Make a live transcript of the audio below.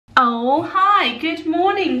Oh, hi, good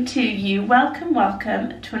morning to you. Welcome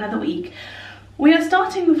to another week. We are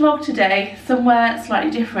starting the vlog today somewhere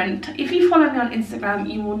slightly different. If you follow me on Instagram,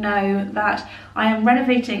 you will know that I am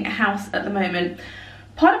renovating a house at the moment.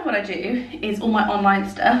 Part of what I do is all my online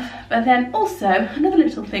stuff, but then also another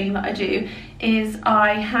little thing that I do is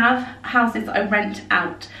I have houses that I rent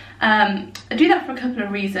out. I do that for a couple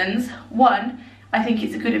of reasons. One, I think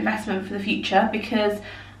it's a good investment for the future because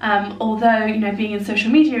although, you know, being in social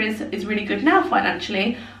media is really good now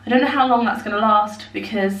financially, I don't know how long that's going to last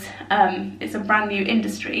because it's a brand new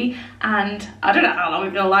industry and I don't know how long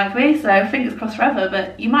it's going to like me, so fingers crossed forever,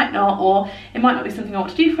 but you might not, or it might not be something I want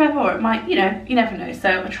to do forever, or it might, you know, you never know.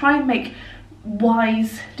 So I try and make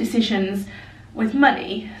wise decisions with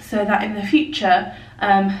money so that in the future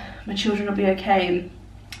my children will be okay and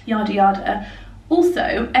yada yada.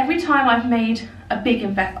 Also, every time I've made a big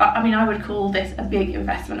I mean, I would call this a big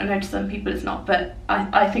investment. I know to some people it's not, but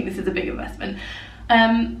I think this is a big investment.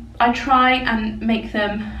 I try and make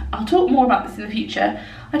them, I'll talk more about this in the future,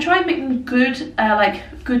 I try and make them good,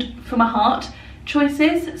 good from my heart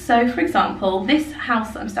choices. So for example, this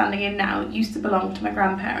house that I'm standing in now used to belong to my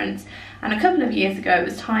grandparents, and a couple of years ago it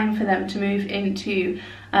was time for them to move into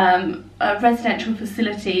a residential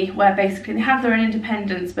facility where basically they have their own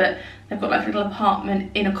independence, but they've got like a little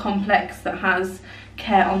apartment in a complex that has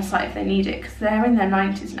care on site if they need it, because they're in their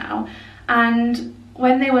 90s now. And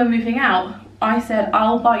when they were moving out, I said,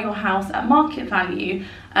 I'll buy your house at market value,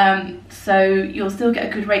 so you'll still get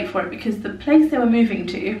a good rate for it, because the place they were moving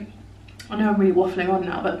to, I know I'm really waffling on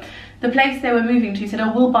now, but the place they were moving to said,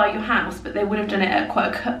 oh, we'll buy your house, but they would have done it at quite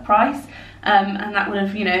a cut price, and that would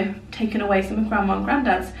have, you know, taken away some of Grandma and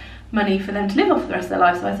Granddad's money for them to live off for the rest of their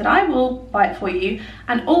lives. So I said, I will buy it for you,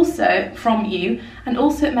 and also from you, and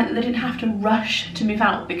also it meant that they didn't have to rush to move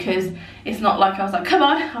out, because it's not like I was like, come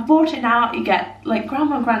on, I've bought it now. You get, like,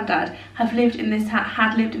 Grandma and Granddad have lived in this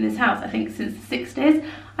had lived in this house, I think, since the 60s.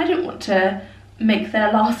 I don't want to make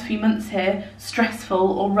their last few months here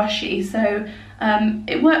stressful or rushy, so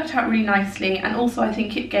it worked out really nicely. And also I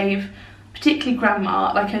think it gave particularly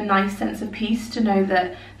Grandma like a nice sense of peace to know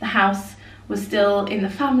that the house was still in the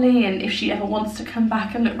family, and if she ever wants to come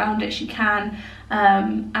back and look around it, she can,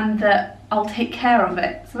 and that I'll take care of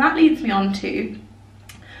it. So that leads me on to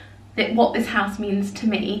what this house means to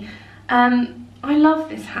me. I love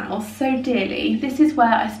this house so dearly. This is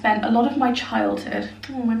where I spent a lot of my childhood.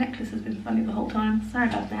 Oh, my necklace has been funny the whole time, sorry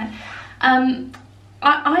about that.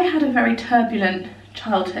 I had a very turbulent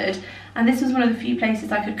childhood, and this was one of the few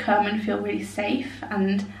places I could come and feel really safe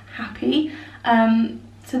and happy.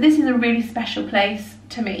 So this is a really special place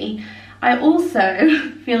to me. I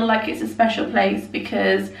also feel like it's a special place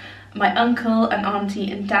because my uncle and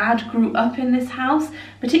auntie and dad grew up in this house,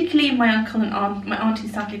 particularly my uncle and aunt. My auntie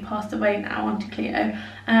sadly passed away now, Auntie Cleo,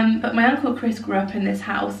 but my uncle Chris grew up in this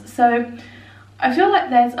house. So I feel like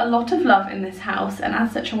there's a lot of love in this house, and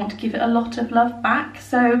as such I want to give it a lot of love back.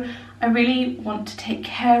 So I really want to take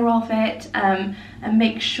care of it and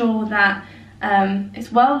make sure that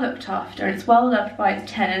it's well looked after and it's well loved by its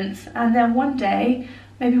tenants, and then one day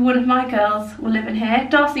maybe one of my girls will live in here.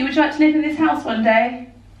 Darcy, would you like to live in this house one day?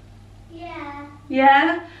 Yeah.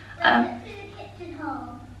 Yeah? The kitchen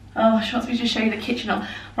hole. Oh, she wants me to show you the kitchen hole.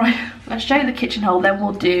 Right, let's show you the kitchen hole, then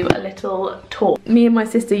we'll do a little tour. Me and my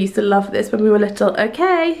sister used to love this when we were little.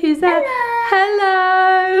 Okay, who's there?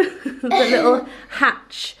 Hello! The little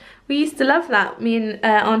hatch. We used to love that. Me and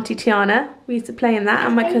Auntie Tiana, we used to play in that,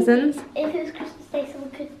 and my cousins. If it was Christmas Day,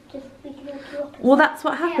 someone could just, we could look you up. Well, that's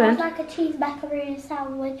what happened. Yeah, I'd like a cheese macaroon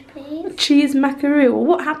sandwich, please. Cheese macaroon. Well,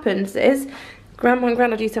 what happens is, Grandma and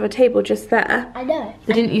Grandad used to have a table just there. I know.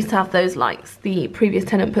 They didn't used to have those lights. The previous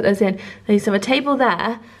tenant put those in. They used to have a table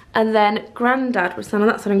there, and then Grandad would stand on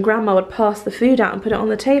that side and Grandma would pass the food out and put it on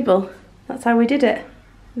the table. That's how we did it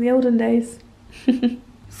in the olden days.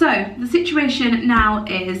 So the situation now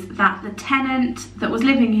is that the tenant that was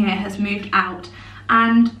living here has moved out,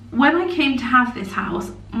 and when I came to have this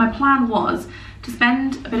house, my plan was to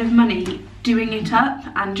spend a bit of money doing it up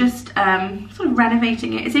and just sort of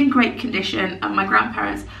renovating it. It's in great condition and my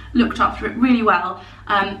grandparents looked after it really well,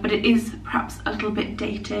 but it is perhaps a little bit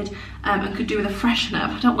dated and could do with a freshen up.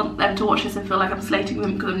 I don't want them to watch this and feel like I'm slating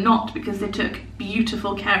them, because I'm not, because they took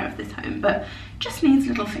beautiful care of this home, but just needs a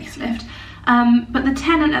little facelift. But the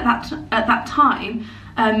tenant at that time,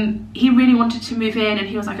 he really wanted to move in, and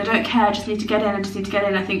he was like, I don't care, I just need to get in, I just need to get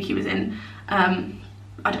in. I think he was in,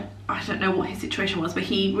 I don't know what his situation was, but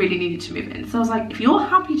he really needed to move in. So I was like, if you're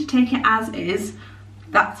happy to take it as is,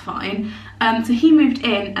 that's fine. So he moved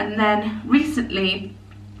in, and then recently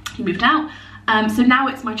he moved out. So now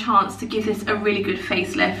it's my chance to give this a really good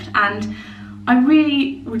facelift, and I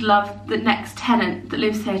really would love the next tenant that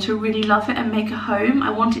lives here to really love it and make a home.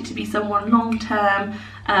 I want it to be someone long term,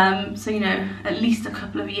 so you know, at least a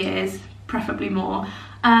couple of years, preferably more,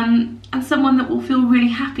 and someone that will feel really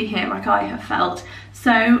happy here like I have felt.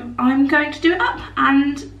 So I'm going to do it up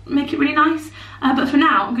and make it really nice, but for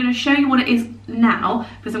now I'm going to show you what it is now,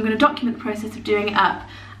 because I'm going to document the process of doing it up,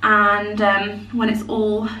 and when it's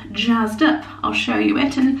all jazzed up I'll show you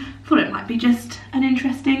it, and thought it might be just an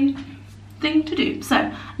interesting thing to do.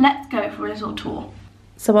 So let's go for a little tour.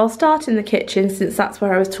 So I'll start in the kitchen, since that's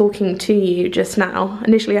where I was talking to you just now.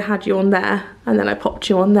 Initially I had you on there and then I popped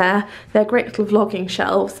you on there. They're great little vlogging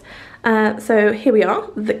shelves. So here we are,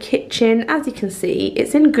 the kitchen. As you can see,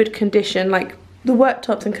 it's in good condition. Like, the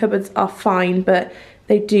worktops and cupboards are fine, but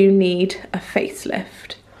they do need a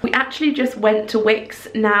facelift. We actually just went to Wix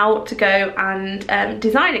now to go and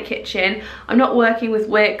design a kitchen. I'm not working with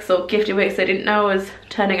Wix or gifted Wix. I didn't know I was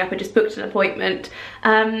turning up. I just booked an appointment,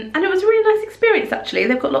 and it was a really nice experience actually.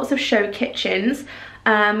 They've got lots of show kitchens,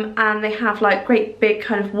 and they have like great big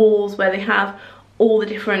kind of walls where they have all the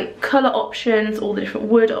different colour options, all the different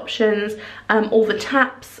wood options, all the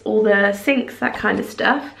taps, all the sinks, that kind of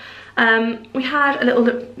stuff. We had a little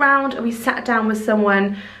look round and we sat down with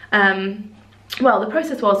someone. Well, the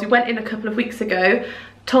process was, we went in a couple of weeks ago,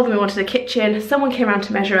 told them we wanted a kitchen, someone came around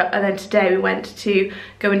to measure up, and then today we went to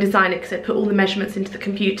go and design it because I put all the measurements into the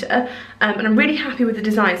computer, and I'm really happy with the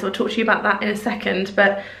design, so I'll talk to you about that in a second.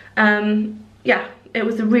 But yeah, it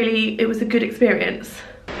was a good experience.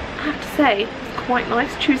 I have to say, it's quite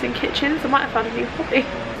nice choosing kitchens. I might have found a new hobby.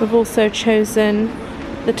 We've also chosen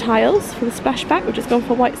the tiles for the splashback. We've just gone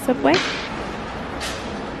for white subway.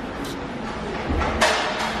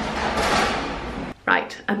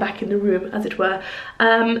 Right, I'm back in the room, as it were.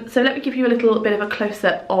 So let me give you a little bit of a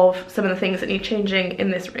close-up of some of the things that need changing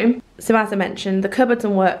in this room. So as I mentioned, the cupboards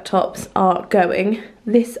and worktops are going.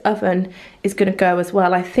 This oven is going to go as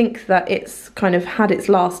well. I think that it's kind of had its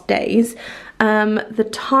last days. The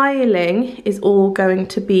tiling is all going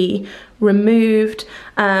to be removed,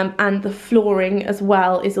 and the flooring as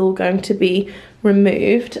well is all going to be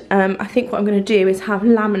removed. I think what I'm going to do is have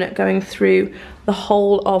laminate going through the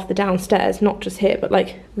whole of the downstairs, not just here but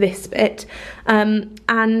like this bit,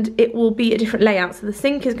 and it will be a different layout. So the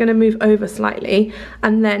sink is going to move over slightly,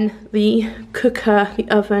 and then the cooker, the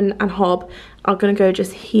oven and hob are going to go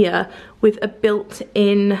just here with a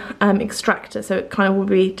built-in extractor, so it kind of will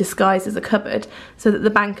be disguised as a cupboard, so that the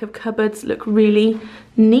bank of cupboards look really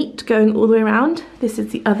neat going all the way around. This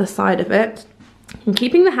is the other side of it. I'm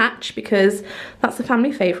keeping the hatch because that's a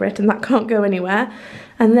family favourite and that can't go anywhere.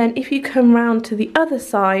 And then if you come round to the other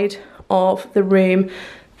side of the room,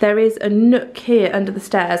 there is a nook here under the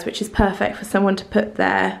stairs which is perfect for someone to put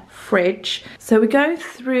their fridge. So we go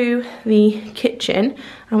through the kitchen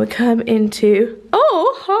and we come into,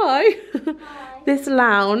 oh hi, Hi. this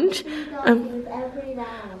lounge.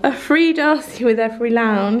 A free Darcy with every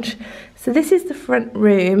lounge. So this is the front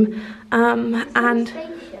room, and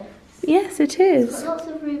Spacious. yes it is. It's got lots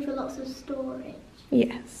of room for lots of storage.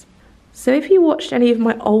 Yes. So if you watched any of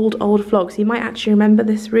my old vlogs, you might actually remember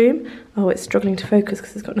this room. Oh, it's struggling to focus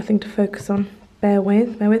because it's got nothing to focus on. Bear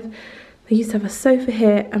with, bear with. They used to have a sofa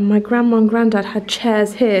here, and my grandma and granddad had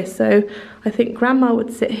chairs here. So I think grandma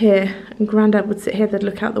would sit here and granddad would sit here. They'd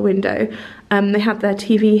look out the window. They had their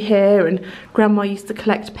TV here, and grandma used to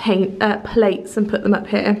collect plates and put them up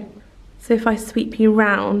here. So if I sweep you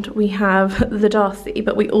round, we have the Darcy,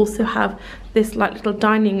 but we also have this like little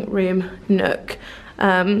dining room nook.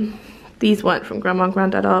 These weren't from Grandma and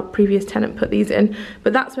Grandad, our previous tenant put these in,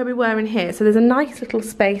 but that's where we were in here. So there's a nice little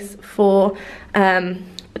space for a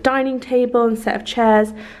dining table and set of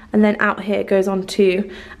chairs, and then out here goes on to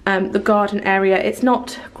the garden area. It's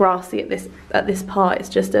not grassy at this part, it's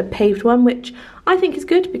just a paved one, which I think is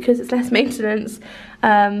good because it's less maintenance,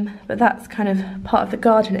 but that's kind of part of the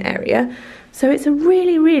garden area. So it's a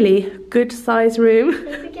really, really good size room.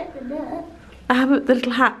 Don't forget the nook. I have the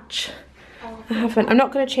little hatch. I haven't. I'm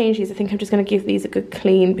not going to change these. I think I'm just going to give these a good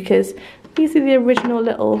clean because these are the original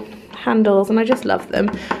little handles and I just love them.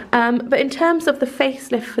 But in terms of the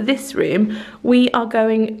facelift for this room, we are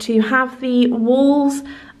going to have the walls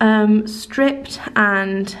stripped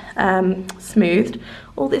and smoothed.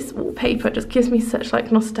 All this wallpaper just gives me such like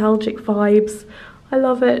nostalgic vibes. I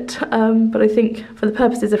love it, but I think for the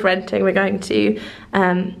purposes of renting we're going to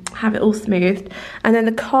have it all smoothed. And then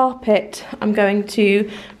the carpet I'm going to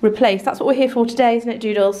replace. That's what we're here for today, isn't it,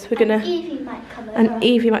 Doodles? We're gonna, Evie might come over. and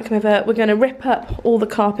Evie might come over. We're going to rip up all the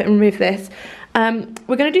carpet and remove this.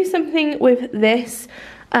 We're going to do something with this.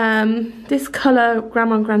 This colour,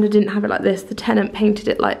 Grandma and Granda didn't have it like this. The tenant painted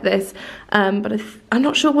it like this. But I'm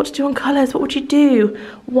not sure what to do on colours. What would you do?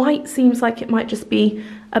 White seems like it might just be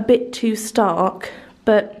a bit too stark,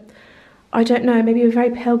 but I don't know, maybe a very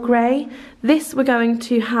pale grey. This we're going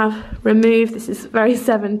to have removed. This is very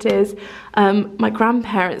 70s. My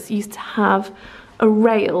grandparents used to have a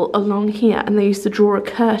rail along here, and they used to draw a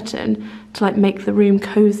curtain to like make the room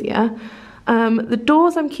cosier. The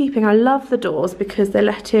doors I'm keeping. I love the doors because they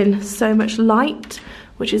let in so much light,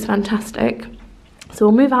 which is fantastic. So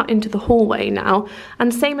we'll move out into the hallway now,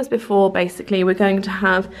 and same as before, basically we're going to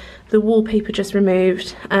have the wallpaper just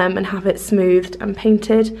removed and have it smoothed and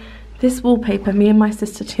painted. This wallpaper, me and my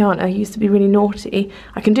sister Tiana used to be really naughty.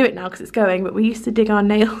 I can do it now because it's going, but we used to dig our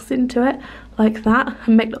nails into it like that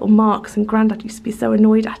and make little marks, and Grandad used to be so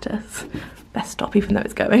annoyed at us. Best stop even though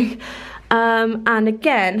it's going. And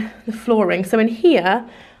again, the flooring. So in here,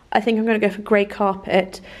 I think I'm going to go for grey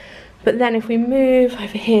carpet. But then if we move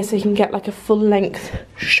over here so you can get like a full length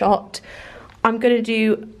shot, I'm going to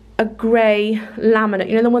do a grey laminate,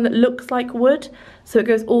 you know, the one that looks like wood, so it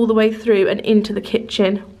goes all the way through and into the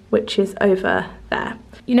kitchen, which is over there.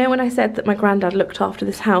 You know, when I said that my granddad looked after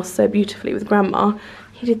this house so beautifully with Grandma,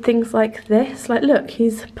 he did things like this. Like, look,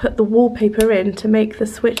 he's put the wallpaper in to make the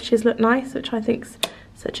switches look nice, which I think's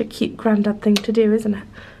such a cute granddad thing to do, isn't it?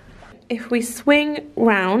 If we swing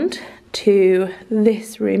round to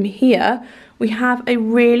this room here, we have a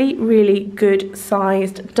really, really good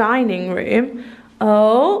sized dining room.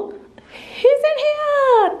 Oh, who's in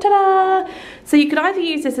here? Ta-da! So you could either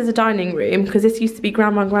use this as a dining room, because this used to be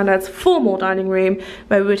Grandma and Grandad's formal dining room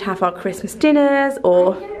where we would have our Christmas dinners,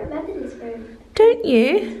 or... I don't remember this room. Don't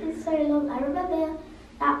you? It's been so long. I remember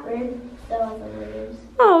that room, the other rooms.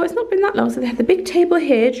 Oh, it's not been that long. So they had the big table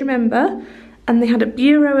here, do you remember? And they had a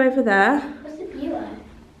bureau over there. What's the bureau?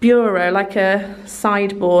 Bureau, like a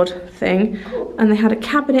sideboard thing. Cool. And they had a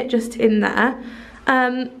cabinet just in there.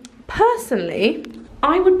 Personally,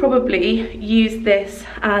 I would probably use this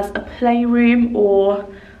as a playroom, or,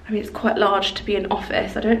 I mean, it's quite large to be an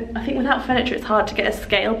office. I think without furniture it's hard to get a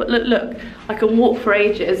scale, but look, I can walk for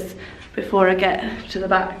ages before I get to the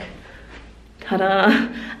back. Ta-da!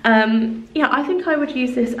 Yeah, I think I would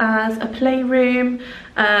use this as a playroom,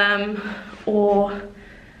 or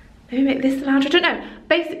maybe make this the lounge, I don't know.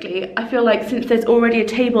 Basically, I feel like since there's already a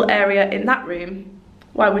table area in that room,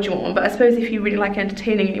 why would you want one? But I suppose if you really like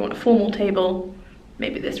entertaining and you want a formal table,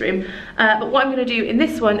 maybe this room. But what I'm going to do in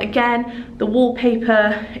this one, again, the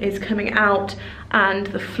wallpaper is coming out and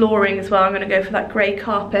the flooring as well. I'm going to go for that grey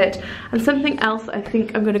carpet. And something else I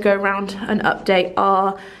think I'm going to go around and update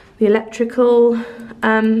are the electrical,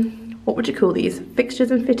 what would you call these?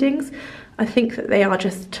 Fixtures and fittings. I think that they are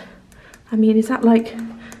just, I mean, is that like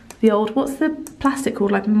the old, what's the plastic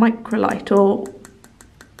called? Like Microlite, or,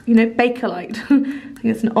 you know, Bakelite. I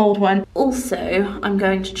think it's an old one. Also, I'm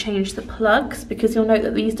going to change the plugs because you'll note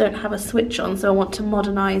that these don't have a switch on, so I want to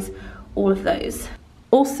modernise all of those.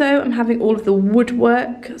 Also, I'm having all of the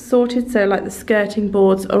woodwork sorted, so like the skirting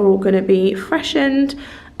boards are all going to be freshened.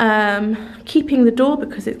 Keeping the door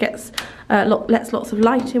because it gets lets lots of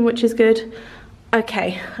light in, which is good.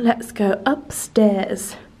 Okay, let's go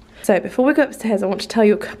upstairs. So before we go upstairs, I want to tell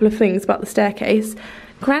you a couple of things about the staircase.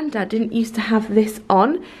 Grandad didn't used to have this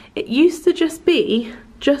on. It used to just be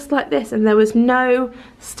just like this, and there was no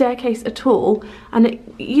staircase at all, and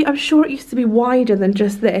I'm sure it used to be wider than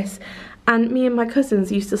just this, and me and my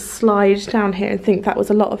cousins used to slide down here and think that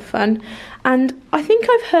was a lot of fun. And I think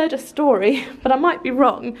I've heard a story, but I might be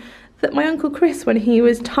wrong, that my Uncle Chris, when he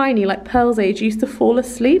was tiny, like Pearl's age, used to fall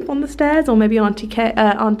asleep on the stairs, or maybe Auntie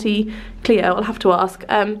Cleo, I'll have to ask.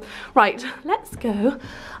 Right, let's go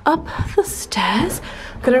up the stairs.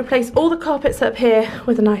 I'm going to replace all the carpets up here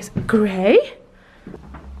with a nice grey.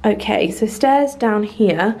 Okay, so stairs down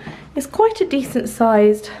here is quite a decent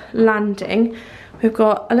sized landing. We've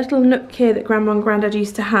got a little nook here that Grandma and Grandad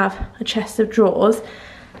used to have, a chest of drawers,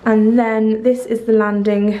 and then this is the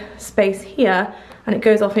landing space here, and it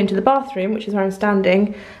goes off into the bathroom, which is where I'm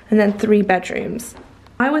standing, and then 3 bedrooms.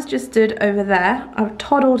 I was just stood over there, I've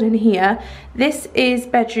toddled in here. This is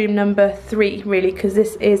bedroom number 3 really, because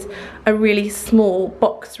this is a really small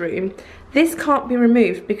box room. This can't be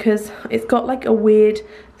removed because it's got like a weird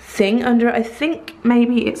thing under it. I think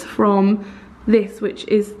maybe it's from this, which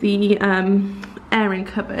is the airing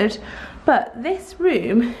cupboard. But this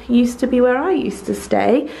room used to be where I used to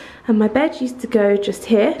stay, and my bed used to go just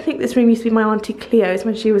here. I think this room used to be my Auntie Cleo's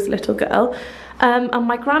when she was a little girl. And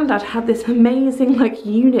my granddad had this amazing like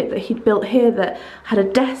unit that he'd built here that had a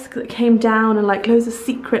desk that came down and like loads of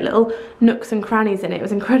secret little nooks and crannies in it. It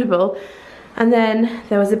was incredible. And then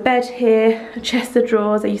there was a bed here, a chest of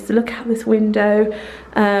drawers. I used to look out this window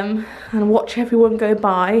and watch everyone go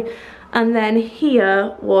by. And then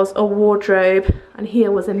here was a wardrobe, and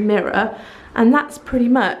here was a mirror. And that's pretty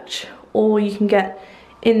much all you can get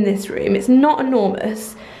in this room. It's not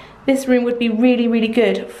enormous. This room would be really, really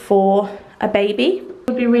good for a baby. It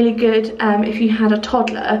would be really good if you had a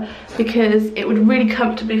toddler, because it would really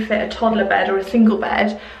comfortably fit a toddler bed or a single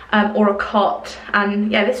bed or a cot.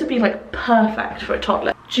 And yeah, this would be like perfect for a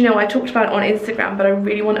toddler. Do you know, I talked about it on Instagram, but I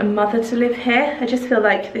really want a mother to live here. I just feel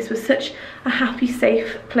like this was such a happy,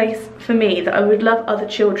 safe place for me that I would love other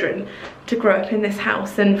children to grow up in this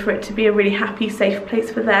house, and for it to be a really happy, safe place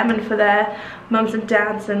for them and for their mums and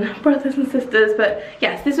dads and brothers and sisters. But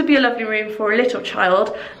yes, this would be a lovely room for a little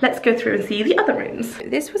child. Let's go through and see the other rooms.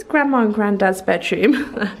 This was Grandma and Granddad's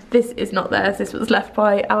bedroom. This is not theirs. This was left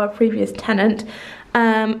by our previous tenant.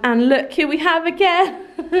 And look, here we have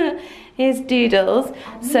again. Here's Doodles.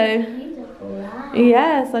 So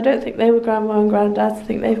yes, I don't think they were Grandma and Granddad's. I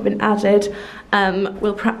think they've been added.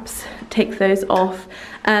 We'll perhaps take those off.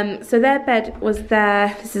 So their bed was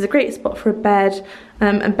there. This is a great spot for a bed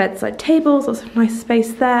and bedside tables. Also nice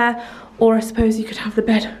space there. Or I suppose you could have the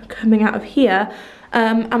bed coming out of here.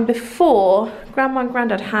 And before, Grandma and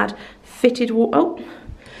Granddad had fitted wall. Oh,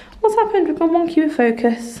 what's happened? We've gone wonky with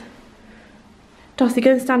focus. Darcy,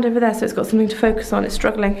 go and stand over there so it's got something to focus on. It's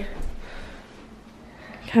struggling.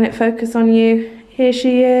 Can it focus on you? Here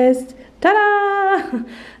she is. Ta-da!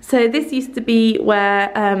 So this used to be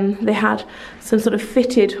where they had some sort of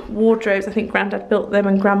fitted wardrobes. I think Grandad built them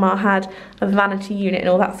and Grandma had a vanity unit and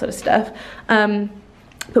all that sort of stuff. But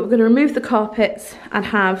we're going to remove the carpets and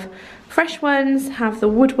have fresh ones, have the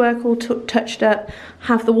woodwork all touched up,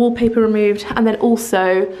 have the wallpaper removed, and then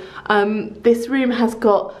also this room has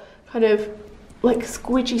got kind of like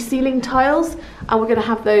squidgy ceiling tiles, and we're going to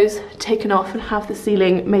have those taken off and have the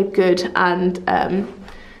ceiling made good and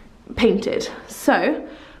painted. So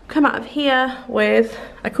come out of here with,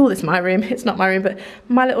 I call this my room, it's not my room, but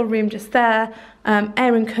my little room just there,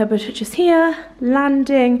 airing cupboard just here,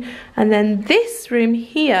 landing, and then this room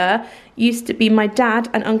here used to be my dad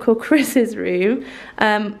and Uncle Chris's room.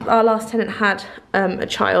 Our last tenant had a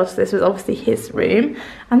child, so this was obviously his room,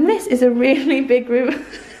 and this is a really big room.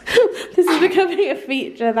 This is becoming a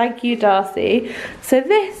feature, thank you Darcy. So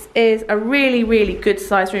this is a really, really good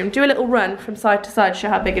size room. Do a little run from side to side, show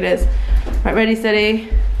how big it is. Right, ready, steady.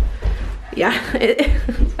 Yeah,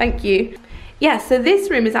 thank you. Yeah, so this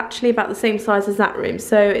room is actually about the same size as that room.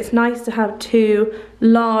 So it's nice to have two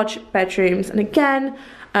large bedrooms. And again,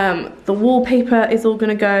 the wallpaper is all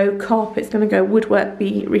gonna go, carpet's gonna go, woodwork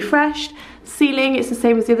be refreshed. Ceiling, it's the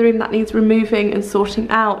same as the other room, that needs removing and sorting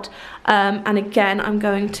out. And again, I'm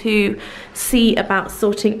going to see about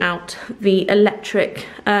sorting out the electric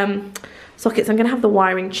sockets. I'm gonna have the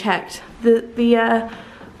wiring checked. The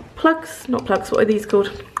plugs, not plugs, what are these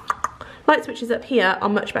called? Light switches up here are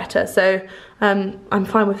much better, so I'm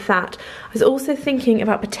fine with that. I was also thinking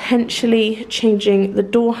about potentially changing the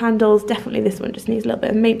door handles. Definitely this one just needs a little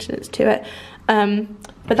bit of maintenance to it.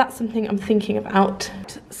 But that's something I'm thinking about.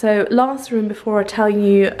 So last room before I tell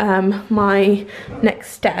you my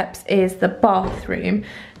next steps is the bathroom.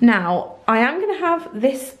 Now, I am going to have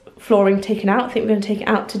this flooring taken out. I think we're going to take it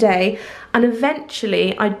out today. And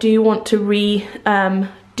eventually I do want to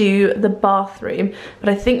do the bathroom, but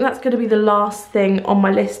I think that's going to be the last thing on my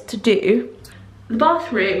list to do. The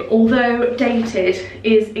bathroom, although dated,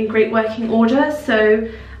 is in great working order, so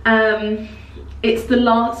it's the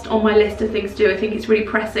last on my list of things to do. I think it's really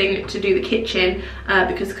pressing to do the kitchen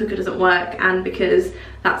because the cooker doesn't work, and because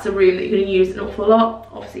that's a room that you're going to use an awful lot.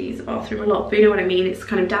 Obviously use the bathroom a lot, but you know what I mean, it's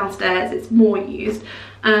kind of downstairs, it's more used.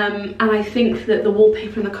 And I think that the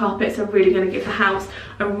wallpaper and the carpets are really going to give the house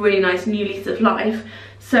a really nice new lease of life.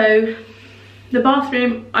 So the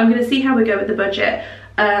bathroom, I'm going to see how we go with the budget.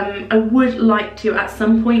 I would like to at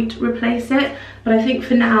some point replace it, but I think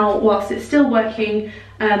for now, whilst it's still working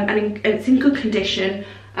and it's in good condition,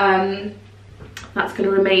 that's going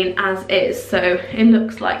to remain as is. So it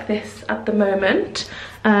looks like this at the moment.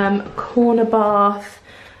 Corner bath.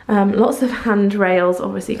 Lots of handrails,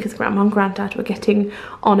 obviously, because Grandma and Grandad were getting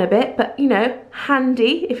on a bit, but you know,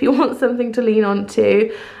 handy if you want something to lean on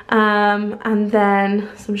to. And then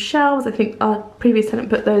some shelves. I think our previous tenant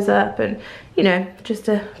put those up, and you know, just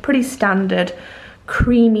a pretty standard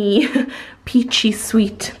creamy peachy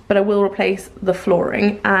suite. But I will replace the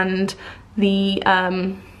flooring and the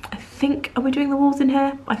I think, are we doing the walls in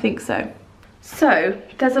here? I think so. So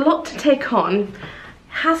there's a lot to take on.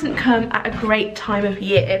 hasn't come at a great time of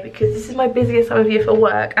year because this is my busiest time of year for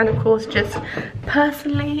work, and of course just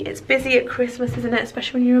personally it's busy at Christmas, isn't it,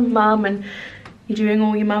 especially when you're a mum and you're doing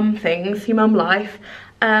all your mum things, your mum life.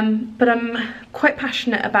 But I'm quite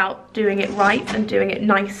passionate about doing it right and doing it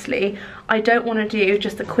nicely. I don't want to do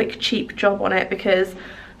just a quick cheap job on it because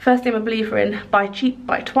firstly I'm a believer in buy cheap,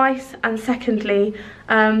 buy twice, and secondly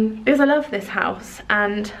because I love this house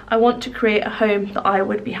and I want to create a home that I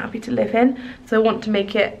would be happy to live in. So I want to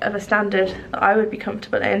make it of a standard that I would be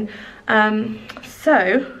comfortable in.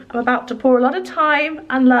 So I'm about to pour a lot of time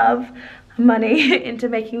and love money into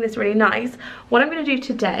making this really nice. What I'm going to do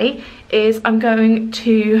today is I'm going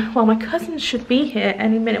to, well, my cousins should be here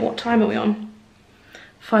any minute. What time are we on?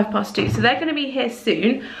 2:05, so they're going to be here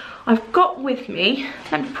soon. I've got with me,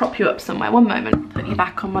 let me prop you up somewhere, one moment, put you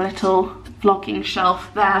back on my little vlogging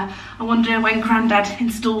shelf there. I wonder when Grandad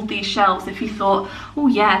installed these shelves if he thought, oh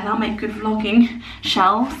yeah, they'll make good vlogging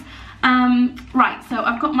shelves. Right, so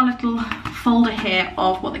I've got my little folder here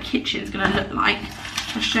of what the kitchen's going to look like.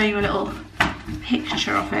 I'll show you a little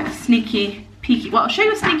picture of it, a sneaky peeky. Well, I'll show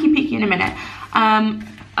you a sneaky peeky in a minute.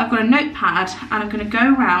 I've got a notepad and I'm going to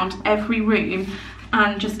go around every room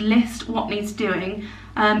and just list what needs doing,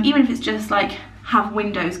 even if it's just like have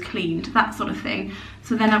windows cleaned, that sort of thing.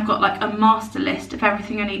 So then I've got like a master list of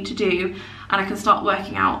everything I need to do and I can start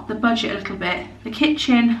working out the budget a little bit. The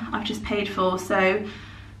kitchen I've just paid for, so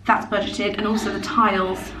that's budgeted, and also the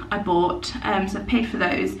tiles I bought, so I've paid for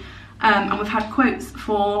those. And we've had quotes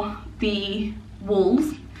for the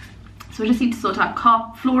walls, so we just need to sort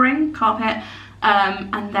out flooring, carpet,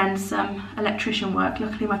 and then some electrician work.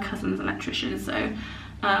 Luckily my cousin's an electrician, so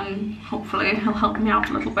hopefully he'll help me out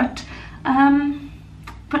a little bit.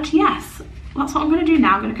 But yes, that's what I'm going to do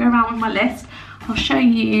now. I'm going to go around with my list. I'll show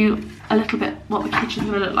you a little bit what the kitchen's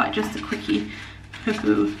going to look like, just a quickie. Here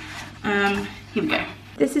we go.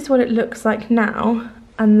 This is what it looks like now,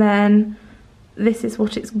 and then this is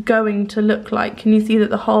what it's going to look like. Can you see that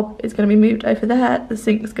the hob is going to be moved over there, the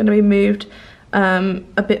sink's going to be moved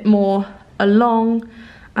a bit more along,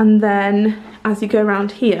 and then as you go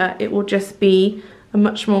around here it will just be a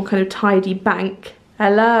much more kind of tidy bank.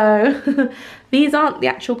 Hello. These aren't the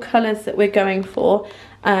actual colours that we're going for.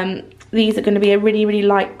 These are going to be a really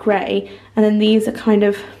light grey, and then these are kind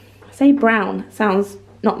of, say brown, sounds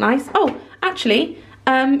not nice. Oh, actually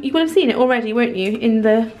you will have seen it already, won't you, in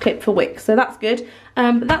the clip for Wicks, so that's good.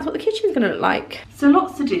 But that's what the kitchen's going to look like. So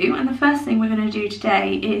lots to do, and the first thing we're going to do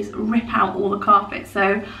today is rip out all the carpet,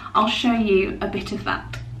 so I'll show you a bit of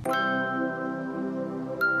that.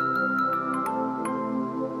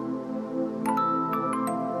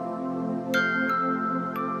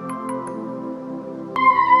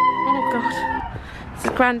 Oh god, this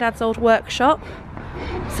is Grandad's old workshop.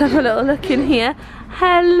 Let's have a little look in here.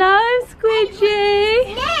 Hello,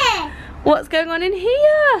 Squidgy. Yeah. What's going on in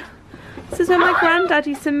here? This is where my granddad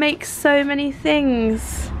used to make so many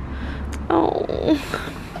things. Oh,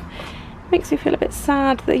 makes me feel a bit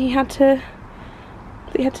sad that he had to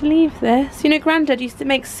leave this. You know, Grandad used to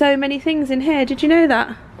make so many things in here. Did you know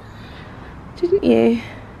that? Didn't you?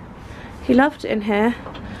 He loved it in here.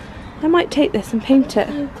 I might take this and paint it.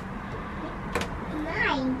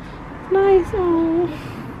 Nice. Oh.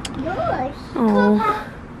 Yours. Oh.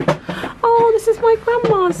 Oh, this is my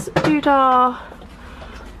grandma's doodah.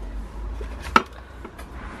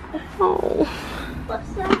 Oh.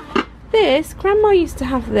 What's that? This, Grandma used to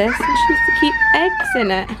have this, and she used to keep eggs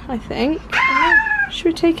in it, I think. Should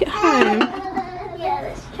we take it home? Yeah,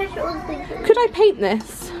 let's check all the things. Could I paint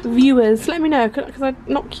this? Viewers, let me know, because I'm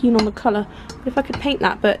not keen on the colour. If I could paint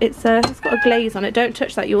that, but it's got a glaze on it. Don't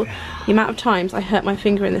touch that. The amount of times I hurt my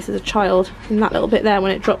finger in this as a child, in that little bit there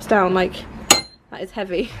when it drops down, like, that is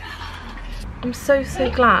heavy. I'm so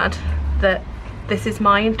glad that this is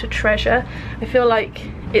mine to treasure. I feel like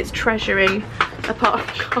it's treasuring a part.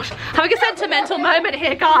 Oh God, having a sentimental moment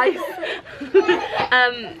here, guys.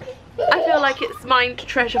 I feel like it's mine to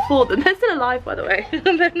treasure for them. They're still alive, by the way.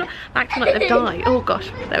 They're not acting like they've died. Oh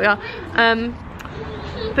gosh, there we are.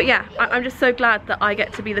 But yeah, I'm just so glad that I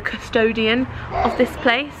get to be the custodian of this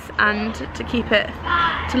place and to keep it,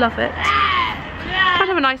 to love it. Kind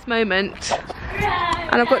of a nice moment.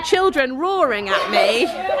 And I've got children roaring at me.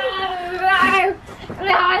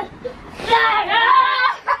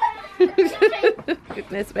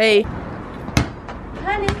 Goodness me.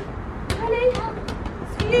 Honey,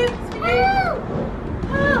 it's for you, it's for you.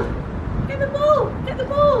 Oh, get the ball, get the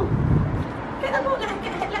ball. Get the ball, let her.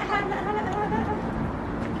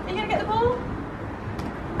 Are you going to get the ball?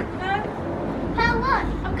 No? How what?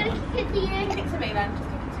 I'm going to kick it to you. Kick it to me then, just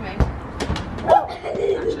kick it to me. Oh,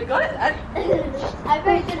 actually got it then. I'm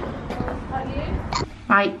very good. Are you?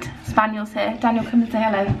 Right, Spaniel's here. Daniel, come and say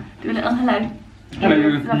hello. Do a little hello.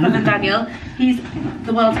 Hello. That's my cousin Daniel. He's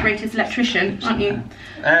the world's greatest electrician, aren't you?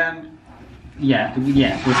 Yeah,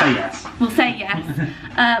 we'll say yes. We'll say yes.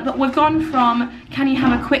 But we've gone from, can you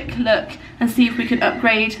have a quick look and see if we could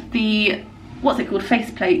upgrade the, what's it called,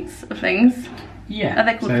 faceplates of things? Yeah. Are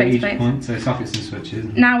they called faceplates? Point, so sockets and switches.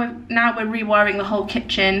 Now we're rewiring the whole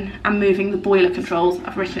kitchen and moving the boiler controls.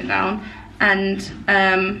 I've written it down, and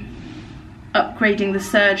upgrading the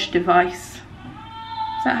surge device.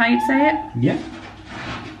 Is that how you'd say it? Yeah.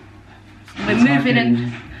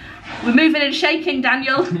 We're moving and shaking,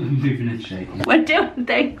 Daniel. Moving and shaking. We're doing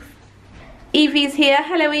things. Evie's here.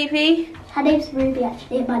 Hello, Evie. Her name's Ruby,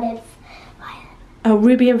 actually, and my name's Violet. Oh,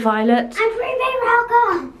 Ruby and Violet. I'm Ruby,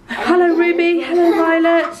 welcome. Hello, Ruby. Hello,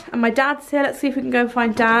 Violet. And my dad's here. Let's see if we can go and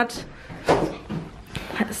find Dad.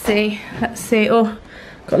 Let's see. Oh,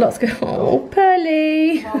 got lots going on. Oh,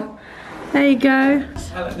 Pearly. There you go.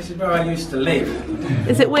 This is where I used to live.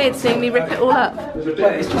 Is it weird seeing me rip it all up? Well,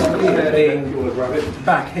 it's just weird being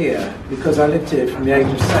back here because I lived here from the age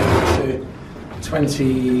of 7 to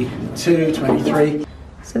 22, 23.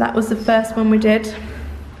 So that was the first one we did.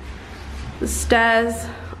 The stairs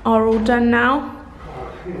are all done now.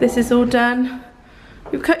 This is all done.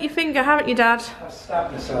 You've cut your finger, haven't you, Dad? I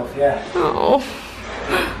stabbed myself, yeah. Oh.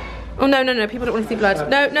 Oh no, people don't want to see blood.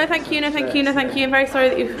 No, thank you, no thank you, no thank you. I'm very sorry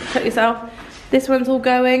that you've cut yourself. This one's all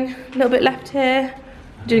going, a little bit left here.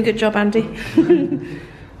 You're doing a good job, Andy.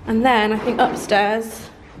 And then I think upstairs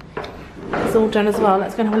is all done as well.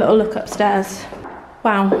 Let's go and have a little look upstairs.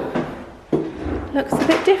 Wow. Looks a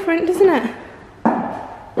bit different, doesn't it?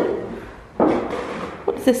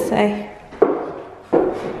 What does this say?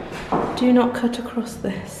 Do not cut across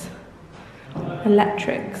this.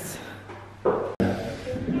 Electrics.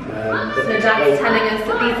 So Dad's telling us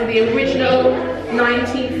that these are the original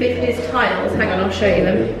 1950s tiles. Hang on, I'll show you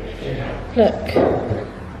them. Look.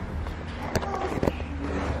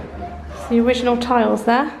 It's the original tiles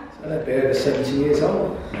there. So they'd be over 70 years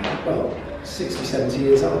old. Well, 60, 70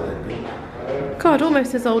 years old they'd be. God,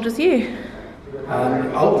 almost as old as you.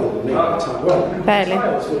 Older than me, well, Barely.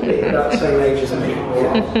 tiles would be about the same age as me.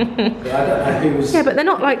 Yeah, I don't know who's... Yeah, but they're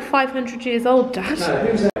not like 500 years old, Dad. No,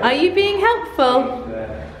 who's that? Are you being helpful?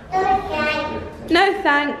 No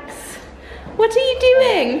thanks. What are you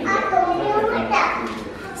doing?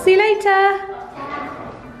 See you later.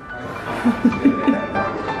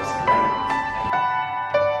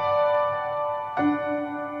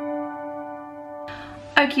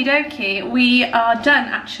 Okie dokie, we are done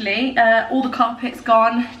actually. All the carpet's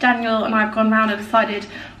gone. Daniel and I have gone round and decided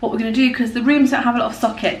what we're going to do because the rooms don't have a lot of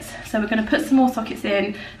sockets. So we're going to put some more sockets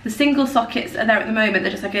in. The single sockets are there at the moment.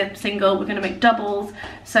 They're just like a single. We're going to make doubles.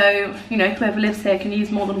 So, you know, whoever lives here can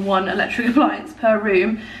use more than one electric appliance per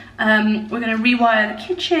room. We're going to rewire the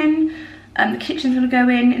kitchen. The kitchen's going to go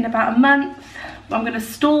in about a month. I'm going to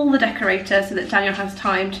stall the decorator so that Daniel has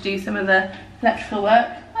time to do some of the electrical work.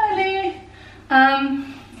 Early.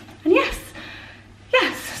 And yes,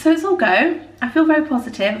 so it's all go. I feel very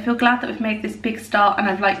positive. I feel glad that we've made this big start and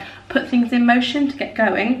I've like put things in motion to get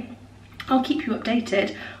going. I'll keep you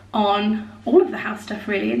updated on all of the house stuff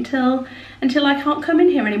really until I can't come in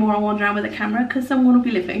here anymore and wander around with a camera because someone will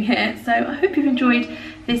be living here. So I hope you've enjoyed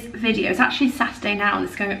this video. It's actually Saturday now and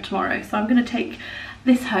it's going up tomorrow. So I'm going to take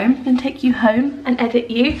this home and take you home and edit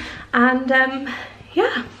you. And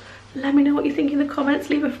yeah. Let me know what you think in the comments,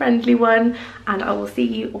 leave a friendly one, and I will see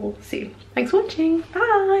you all soon. Thanks for watching,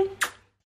 bye!